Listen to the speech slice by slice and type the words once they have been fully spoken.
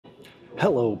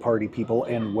Hello, party people,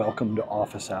 and welcome to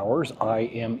Office Hours. I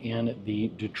am in the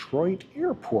Detroit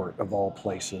airport, of all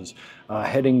places,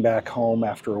 heading back home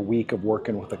after a week of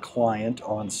working with a client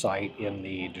on site in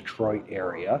the Detroit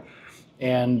area.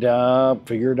 And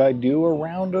figured I'd do a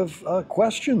round of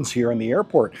questions here in the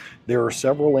airport. There are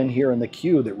several in here in the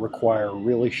queue that require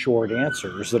really short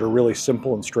answers that are really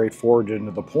simple and straightforward and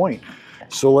to the point.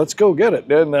 So let's go get it.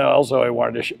 And also I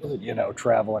wanted to show that,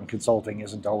 travel and consulting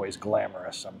isn't always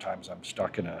glamorous. Sometimes I'm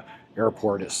stuck in an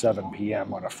airport at 7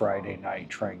 p.m. on a Friday night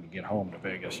trying to get home to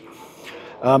Vegas.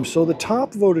 So the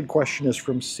top voted question is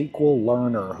from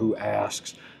SQLLearner, who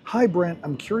asks, "Hi Brent,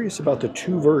 I'm curious about the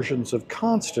two versions of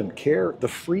ConstantCare, the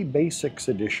free basics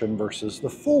edition versus the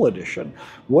full edition.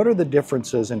 What are the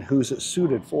differences and who's it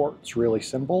suited for?" It's really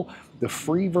simple. The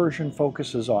free version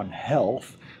focuses on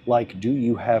health, like do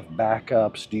you have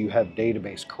backups, do you have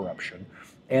database corruption?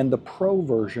 And the pro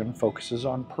version focuses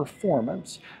on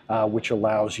performance, which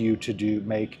allows you to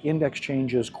make index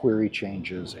changes, query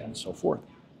changes, and so forth.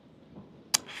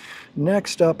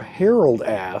 Next up, Harold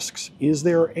asks, is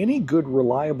there any good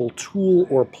reliable tool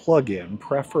or plugin,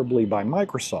 preferably by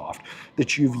Microsoft,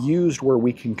 that you've used where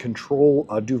we can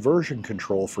do version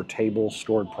control for tables,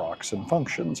 stored procs, and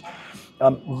functions?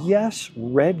 Yes,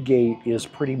 Redgate is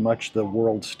pretty much the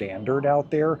world standard out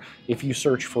there. If you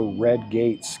search for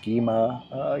Redgate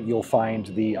schema, you'll find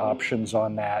the options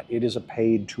on that. It is a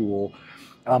paid tool.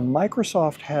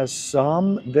 Microsoft has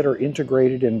some that are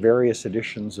integrated in various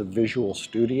editions of Visual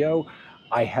Studio.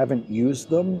 I haven't used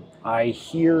them. I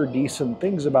hear decent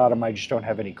things about them. I just don't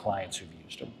have any clients who've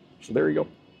used them. So there you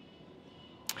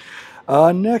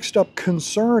go. Next up,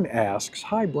 Concern asks,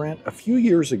 "Hi Brent, a few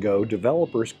years ago,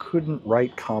 developers couldn't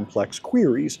write complex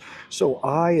queries, so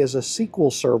I, as a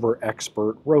SQL Server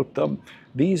expert, wrote them.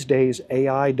 These days,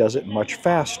 AI does it much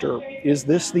faster. Is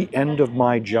this the end of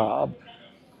my job?"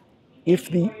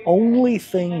 If the only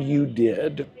thing you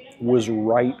did was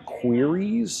write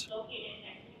queries,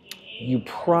 you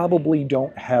probably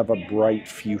don't have a bright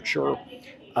future.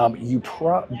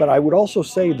 But I would also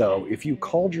say, though, if you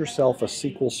called yourself a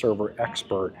SQL Server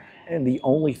expert and the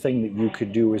only thing that you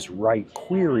could do is write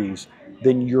queries,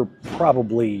 then you're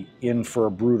probably in for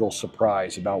a brutal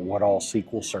surprise about what all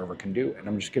SQL Server can do. And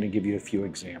I'm just going to give you a few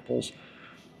examples.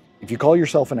 If you call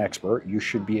yourself an expert, you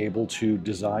should be able to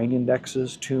design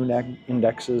indexes, tune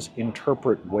indexes,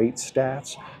 interpret weight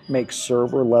stats, make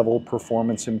server-level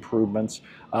performance improvements,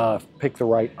 pick the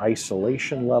right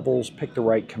isolation levels, pick the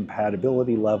right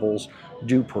compatibility levels,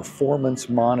 do performance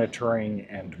monitoring,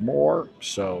 and more.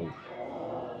 So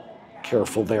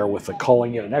careful there with the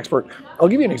calling it an expert. I'll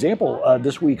give you an example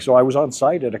this week. So I was on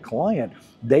site at a client.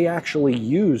 They actually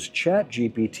used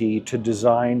ChatGPT to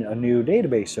design a new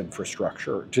database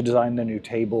infrastructure, to design the new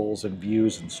tables and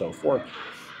views and so forth.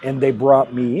 And they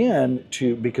brought me in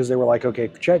because they were like, okay,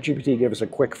 ChatGPT gave us a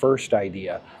quick first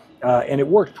idea. And it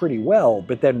worked pretty well,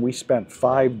 but then we spent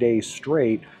 5 days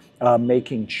straight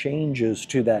making changes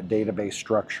to that database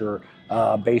structure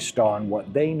based on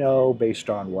what they know, based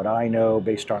on what I know,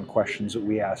 based on questions that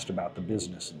we asked about the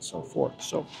business and so forth.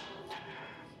 So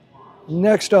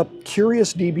next up,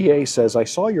 CuriousDBA says, "I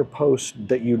saw your post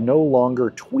that you no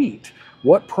longer tweet.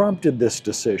 What prompted this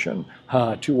decision?"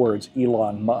 2 words,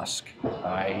 Elon Musk.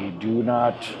 I do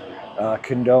not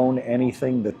condone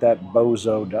anything that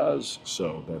bozo does.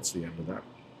 So that's the end of that.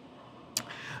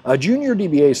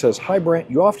 JrDBA says, "Hi Brent,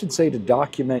 you often say to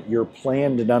document your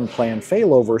planned and unplanned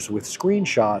failovers with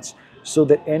screenshots so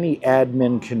that any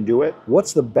admin can do it.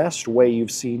 What's the best way you've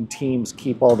seen teams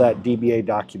keep all that DBA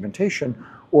documentation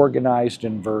organized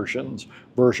and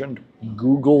versioned?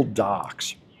 Google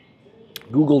Docs.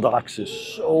 Google Docs is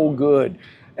so good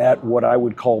at what I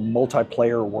would call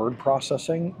multiplayer word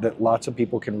processing, that lots of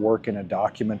people can work in a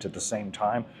document at the same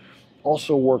time.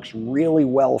 Also works really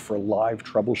well for live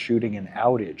troubleshooting and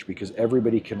outage, because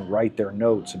everybody can write their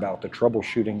notes about the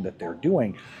troubleshooting that they're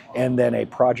doing, and then a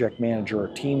project manager or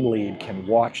team lead can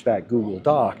watch that Google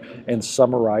Doc and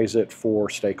summarize it for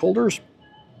stakeholders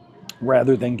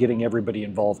rather than getting everybody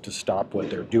involved to stop what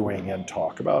they're doing and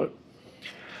talk about it.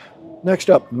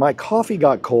 Next up,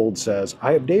 MyTeaGotCold says,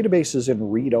 "I have databases in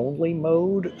read-only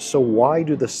mode, so why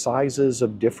do the sizes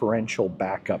of differential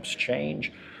backups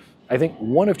change?" I think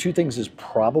one of two things is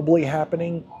probably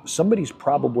happening. Somebody's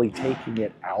probably taking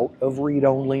it out of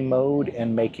read-only mode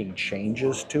and making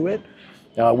changes to it,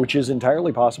 which is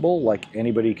entirely possible. Like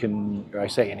anybody can, I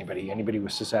say anybody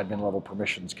with sysadmin level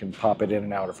permissions can pop it in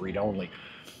and out of read-only.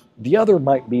 The other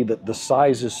might be that the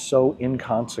size is so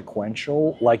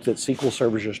inconsequential, like that SQL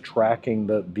Server is just tracking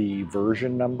the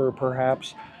version number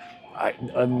perhaps,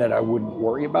 and that I wouldn't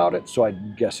worry about it. So I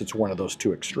guess it's one of those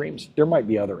two extremes. There might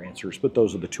be other answers, but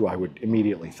those are the two I would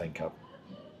immediately think of.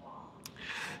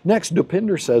 Next,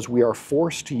 Dopinder says we are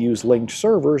forced to use linked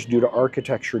servers due to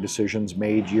architecture decisions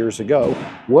made years ago.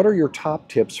 What are your top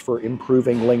tips for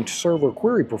improving linked server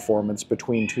query performance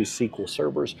between two SQL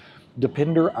servers?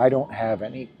 Dopinder, I don't have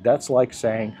any. That's like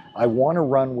saying, I want to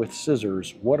run with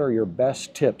scissors. What are your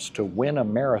best tips to win a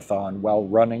marathon while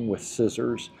running with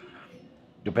scissors?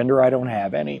 Dopinder, I don't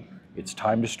have any. It's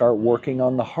time to start working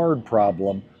on the hard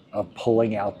problem of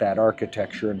pulling out that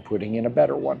architecture and putting in a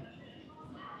better one.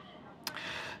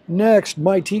 Next,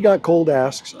 MyTeaGotCold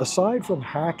asks, aside from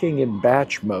hacking in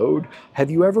batch mode, have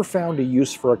you ever found a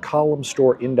use for a column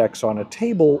store index on a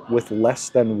table with less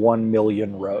than 1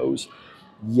 million rows?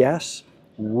 Yes,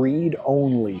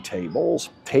 read-only tables.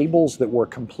 Tables that were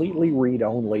completely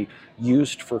read-only,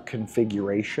 used for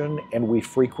configuration, and we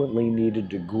frequently needed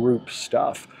to group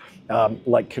stuff.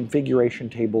 Like configuration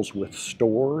tables with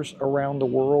stores around the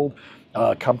world.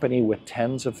 A company with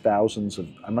tens of thousands of,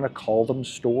 I'm going to call them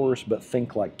stores, but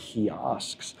think like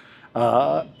kiosks,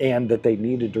 and that they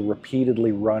needed to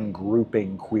repeatedly run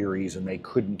grouping queries and they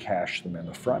couldn't cache them in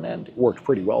the front end. It worked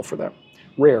pretty well for them.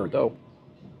 Rare though.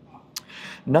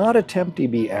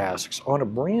 NotATempDB asks, on a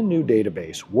brand new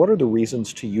database, what are the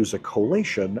reasons to use a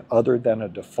collation other than a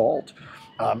default?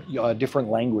 Different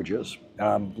languages.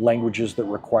 Languages that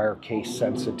require case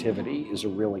sensitivity is a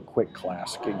really quick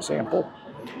classic example.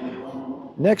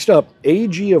 Next up,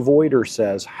 AG Avoider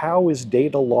says, how is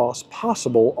data loss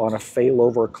possible on a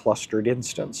failover clustered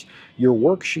instance? Your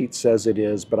worksheet says it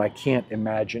is, but I can't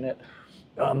imagine it.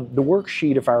 The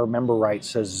worksheet, if I remember right,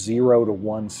 says 0 to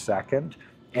 1 second.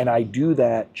 And I do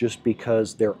that just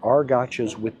because there are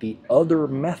gotchas with the other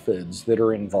methods that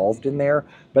are involved in there,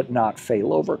 but not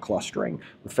failover clustering.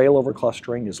 With failover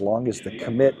clustering, as long as the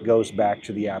commit goes back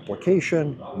to the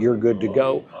application, you're good to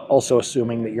go. Also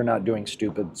assuming that you're not doing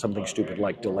something stupid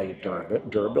like delayed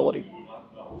durability.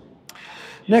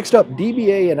 Next up,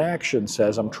 DBAInAction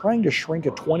says, I'm trying to shrink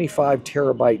a 25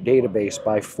 terabyte database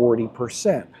by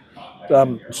 40%.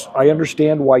 I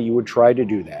understand why you would try to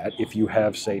do that if you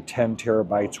have, say, 10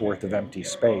 terabytes worth of empty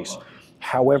space.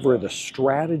 However, the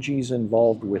strategies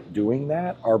involved with doing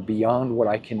that are beyond what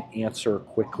I can answer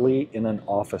quickly in an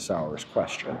office hours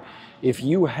question. If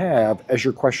you have, as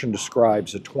your question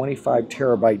describes, a 25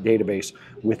 terabyte database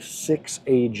with 6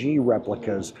 AG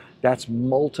replicas, that's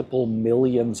multiple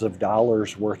millions of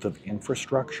dollars worth of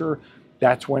infrastructure.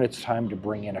 That's when it's time to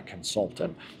bring in a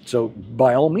consultant. So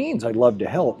by all means, I'd love to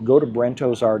help. Go to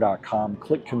brentozar.com,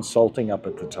 click consulting up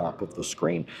at the top of the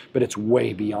screen, but it's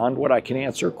way beyond what I can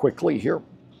answer quickly here.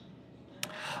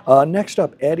 Next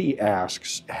up, Eddie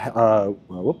asks,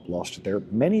 lost it there.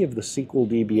 Many of the SQL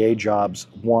DBA jobs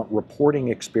want reporting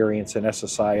experience in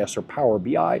SSIS or Power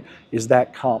BI. Is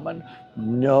that common?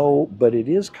 No, but it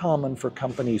is common for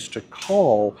companies to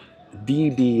call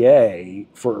DBA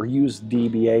or use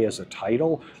DBA as a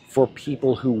title for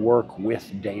people who work with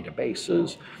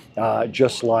databases,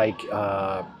 just like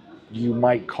you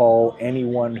might call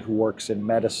anyone who works in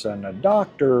medicine a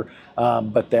doctor,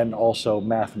 but then also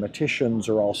mathematicians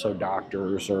are also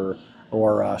doctors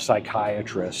or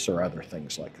psychiatrists or other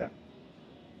things like that.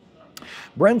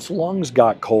 Brent's lungs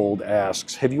got cold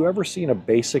asks, have you ever seen a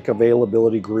basic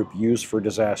availability group used for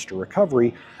disaster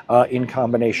recovery in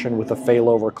combination with a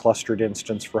failover clustered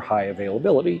instance for high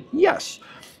availability? Yes.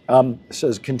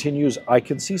 Says, continues, I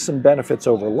can see some benefits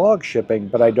over log shipping,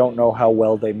 but I don't know how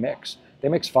well they mix. They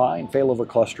mix fine. Failover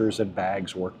clusters and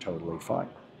bags work totally fine.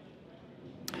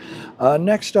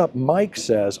 Next up, Mike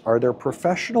says, are there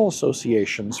professional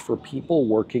associations for people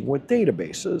working with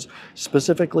databases,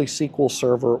 specifically SQL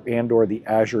Server and or the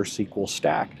Azure SQL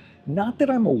stack? Not that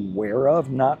I'm aware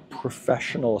of, not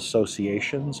professional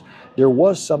associations. There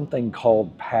was something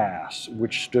called PASS,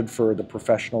 which stood for the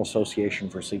Professional Association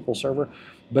for SQL Server,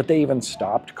 but they even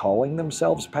stopped calling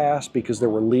themselves PASS because there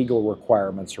were legal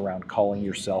requirements around calling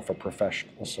yourself a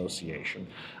professional association.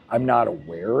 I'm not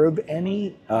aware of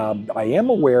any. I am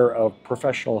aware of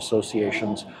professional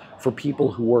associations for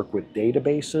people who work with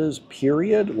databases,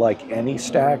 period, like any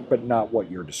stack, but not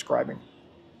what you're describing.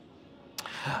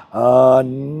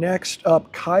 Next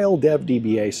up,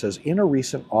 KyleDevDBA says, in a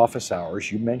recent office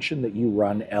hours, you mentioned that you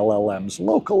run LLMs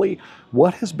locally.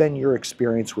 What has been your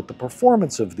experience with the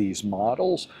performance of these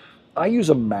models? I use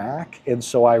a Mac, and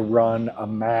so I run a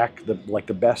Mac, like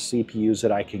the best CPUs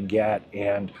that I can get,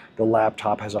 and the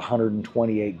laptop has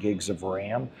 128 gigs of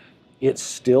RAM. it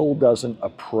still doesn't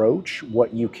approach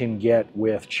what you can get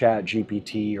with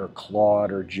ChatGPT or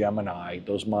Claude or Gemini.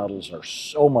 Those models are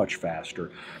so much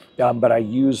faster. But I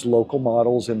use local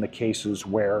models in the cases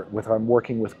where I'm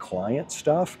working with client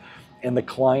stuff, and the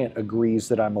client agrees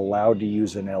that I'm allowed to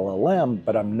use an LLM,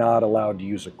 but I'm not allowed to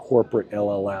use a corporate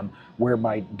LLM where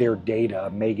their data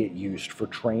may get used for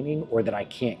training, or that I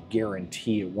can't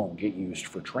guarantee it won't get used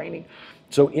for training.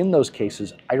 So in those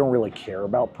cases, I don't really care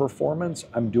about performance.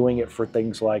 I'm doing it for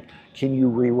things like, can you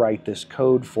rewrite this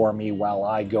code for me while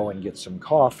I go and get some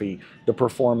coffee? The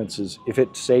performance is, if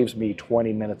it saves me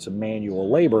 20 minutes of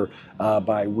manual labor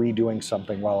by redoing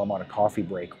something while I'm on a coffee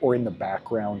break or in the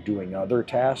background doing other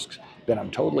tasks, then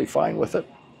I'm totally fine with it.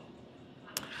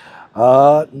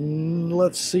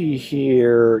 Let's see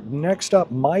here. Next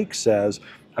up, Mike says,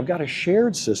 I've got a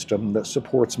shared system that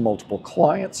supports multiple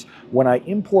clients. When I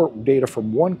import data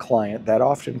from one client, that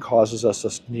often causes us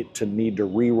to need to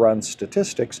rerun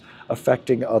statistics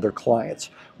affecting other clients.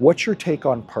 What's your take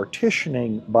on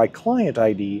partitioning by client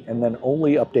ID and then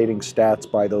only updating stats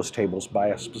by those tables by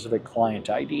a specific client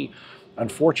ID?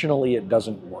 Unfortunately, it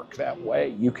doesn't work that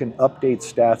way. You can update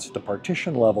stats at the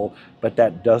partition level, but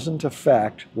that doesn't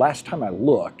affect, last time I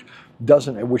looked,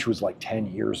 which was like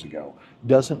 10 years ago,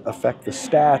 doesn't affect the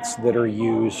stats that are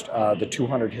used, the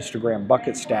 200 histogram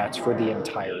bucket stats for the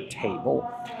entire table.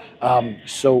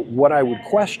 So what I would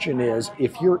question is,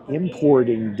 if you're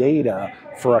importing data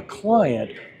for a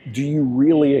client, do you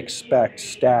really expect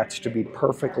stats to be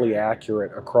perfectly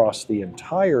accurate across the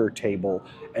entire table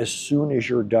as soon as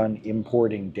you're done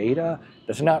importing data?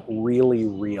 That's not really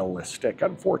realistic,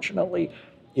 unfortunately.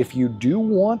 If you do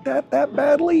want that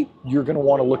badly, you're going to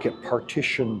want to look at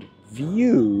partitioned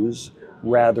views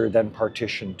rather than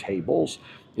partitioned tables.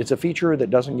 It's a feature that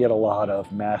doesn't get a lot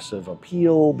of massive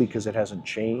appeal because it hasn't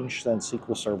changed since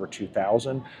SQL Server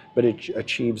 2000, but it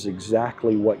achieves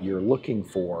exactly what you're looking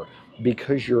for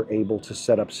because you're able to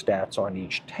set up stats on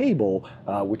each table,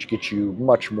 which gets you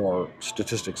much more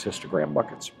statistics histogram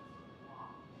buckets.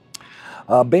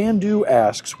 Bandhu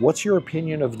asks, what's your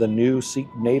opinion of the new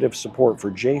native support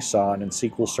for JSON in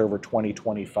SQL Server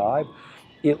 2025?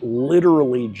 It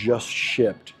literally just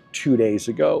shipped 2 days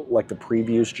ago, like the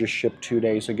previews just shipped 2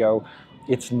 days ago.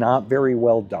 It's not very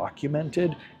well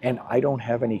documented, and I don't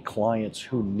have any clients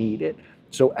who need it.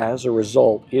 So as a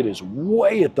result, it is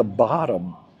way at the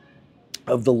bottom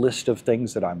of the list of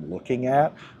things that I'm looking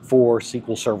at for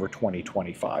SQL Server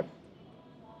 2025.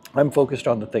 I'm focused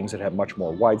on the things that have much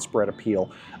more widespread appeal,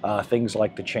 things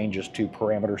like the changes to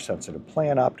parameter-sensitive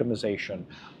plan optimization,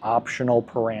 optional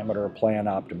parameter plan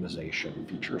optimization,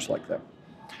 features like that.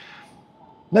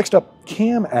 Next up,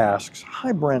 Cam asks,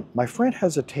 hi Brent, my friend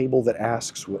has a table that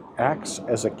acts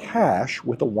as a cache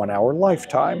with a 1-hour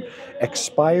lifetime.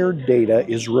 Expired data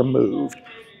is removed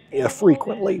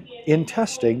frequently. In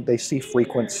testing, they see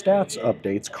frequent stats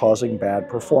updates causing bad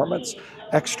performance.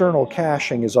 External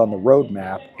caching is on the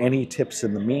roadmap. Any tips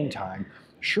in the meantime?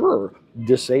 Sure,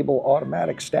 disable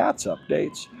automatic stats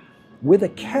updates. With a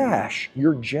cache,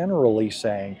 you're generally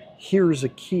saying, here's a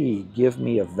key, give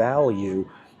me a value,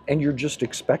 and you're just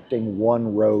expecting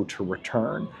one row to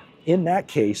return. In that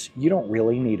case, you don't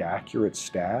really need accurate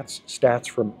stats. Stats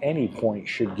from any point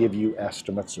should give you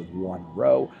estimates of one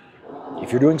row.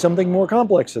 If you're doing something more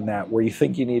complex than that, where you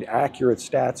think you need accurate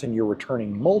stats and you're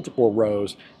returning multiple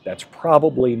rows, that's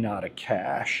probably not a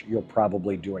cache. You're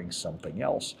probably doing something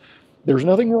else. There's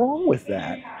nothing wrong with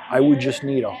that. I would just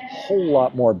need a whole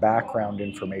lot more background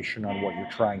information on what you're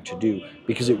trying to do,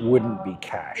 because it wouldn't be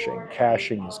caching.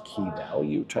 Caching is key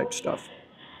value type stuff.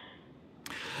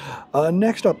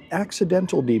 Next up,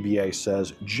 Accidental DBA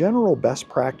says, general best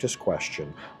practice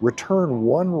question.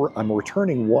 I'm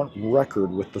returning one record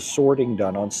with the sorting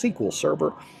done on SQL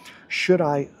Server. Should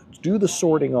I do the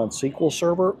sorting on SQL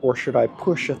Server, or should I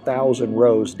push 1,000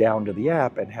 rows down to the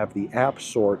app and have the app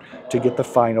sort to get the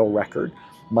final record?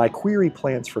 My query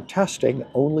plans for testing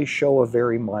only show a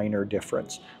very minor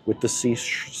difference, with the C#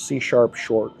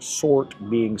 sort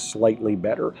being slightly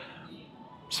better.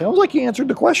 Sounds like you answered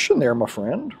the question there, my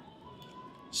friend.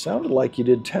 Sounded like you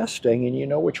did testing and you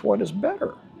know which one is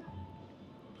better.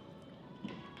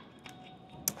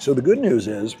 So the good news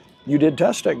is you did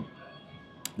testing.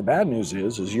 The bad news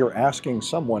is you're asking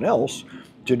someone else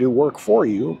to do work for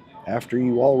you after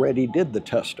you already did the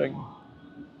testing.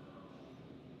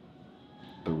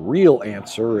 The real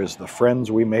answer is the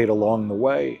friends we made along the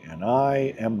way, and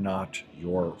I am not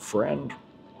your friend.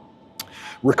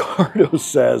 Ricardo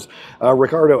says,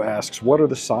 Ricardo asks, what are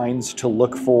the signs to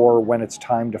look for when it's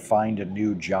time to find a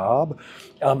new job?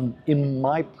 In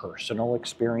my personal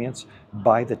experience,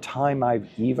 by the time I've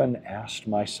even asked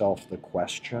myself the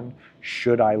question,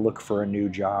 should I look for a new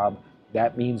job?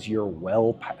 That means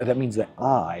that means that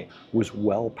I was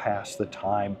well past the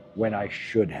time when I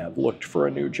should have looked for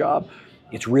a new job.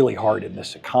 It's really hard in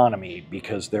this economy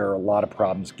because there are a lot of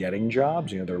problems getting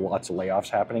jobs. There are lots of layoffs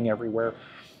happening everywhere.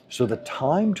 So the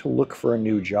time to look for a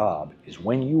new job is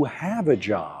when you have a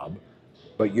job,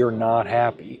 but you're not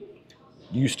happy.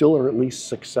 You still are at least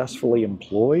successfully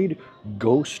employed.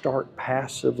 Go start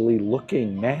passively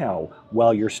looking now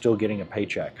while you're still getting a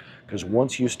paycheck. Because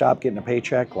once you stop getting a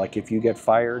paycheck, like if you get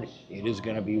fired, it is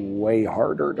going to be way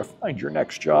harder to find your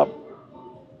next job.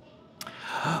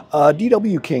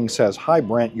 DW King says, hi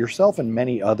Brent, yourself and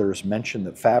many others mentioned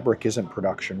that Fabric isn't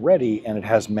production ready and it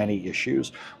has many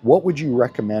issues. What would you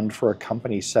recommend for a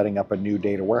company setting up a new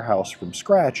data warehouse from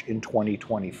scratch in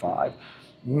 2025?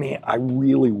 Man, I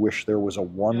really wish there was a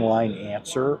one-line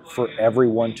answer for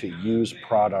everyone to use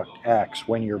product X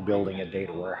when you're building a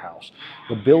data warehouse.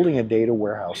 But building a data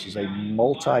warehouse is a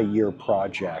multi-year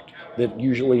project that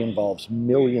usually involves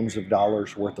millions of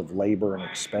dollars worth of labor and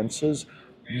expenses.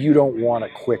 You don't want a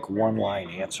quick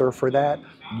one-line answer for that.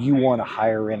 You want to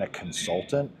hire in a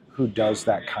consultant who does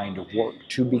that kind of work.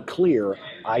 To be clear,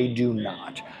 I do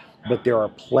not. But there are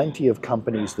plenty of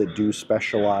companies that do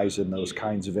specialize in those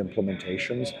kinds of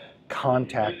implementations.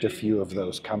 Contact a few of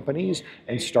those companies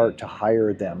and start to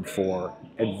hire them for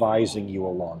advising you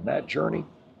along that journey.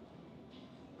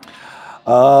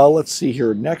 Let's see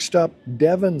here. Next up,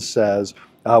 Devin says,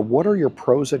 what are your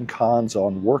pros and cons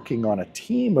on working on a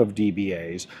team of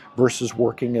DBAs versus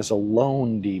working as a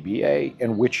lone DBA,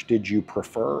 and which did you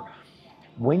prefer?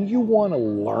 When you want to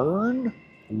learn,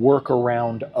 work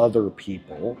around other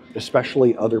people,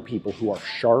 especially other people who are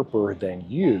sharper than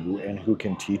you and who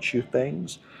can teach you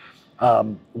things.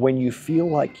 When you feel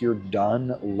like you're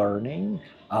done learning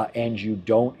and you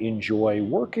don't enjoy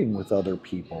working with other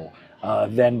people,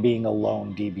 then being a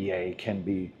lone DBA can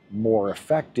be more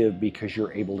effective because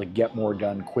you're able to get more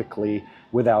done quickly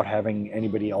without having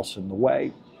anybody else in the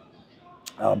way.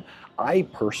 I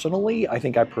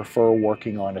think I prefer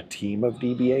working on a team of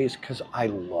DBAs because I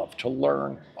love to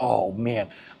learn. Oh man,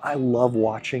 I love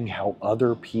watching how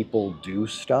other people do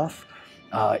stuff.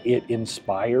 It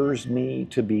inspires me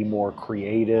to be more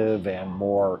creative and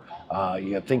more,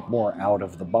 think more out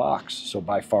of the box. So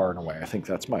by far and away, I think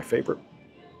that's my favorite.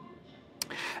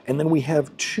 And then we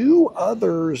have two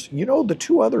others. The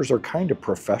two others are kind of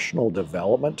professional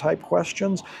development type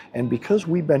questions. And because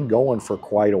we've been going for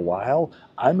quite a while,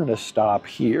 I'm going to stop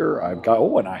here.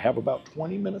 And I have about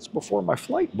 20 minutes before my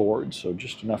flight board, so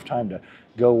just enough time to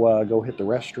go hit the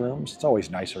restrooms. It's always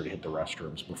nicer to hit the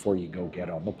restrooms before you go get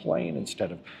on the plane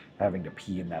instead of having to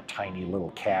pee in that tiny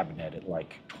little cabinet at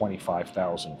like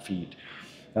 25,000 feet.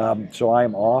 So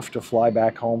I'm off to fly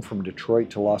back home from Detroit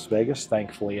to Las Vegas.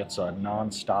 Thankfully, it's a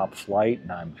non-stop flight,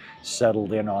 and I'm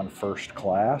settled in on first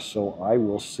class. So I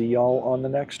will see y'all on the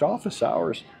next office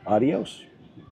hours. Adios.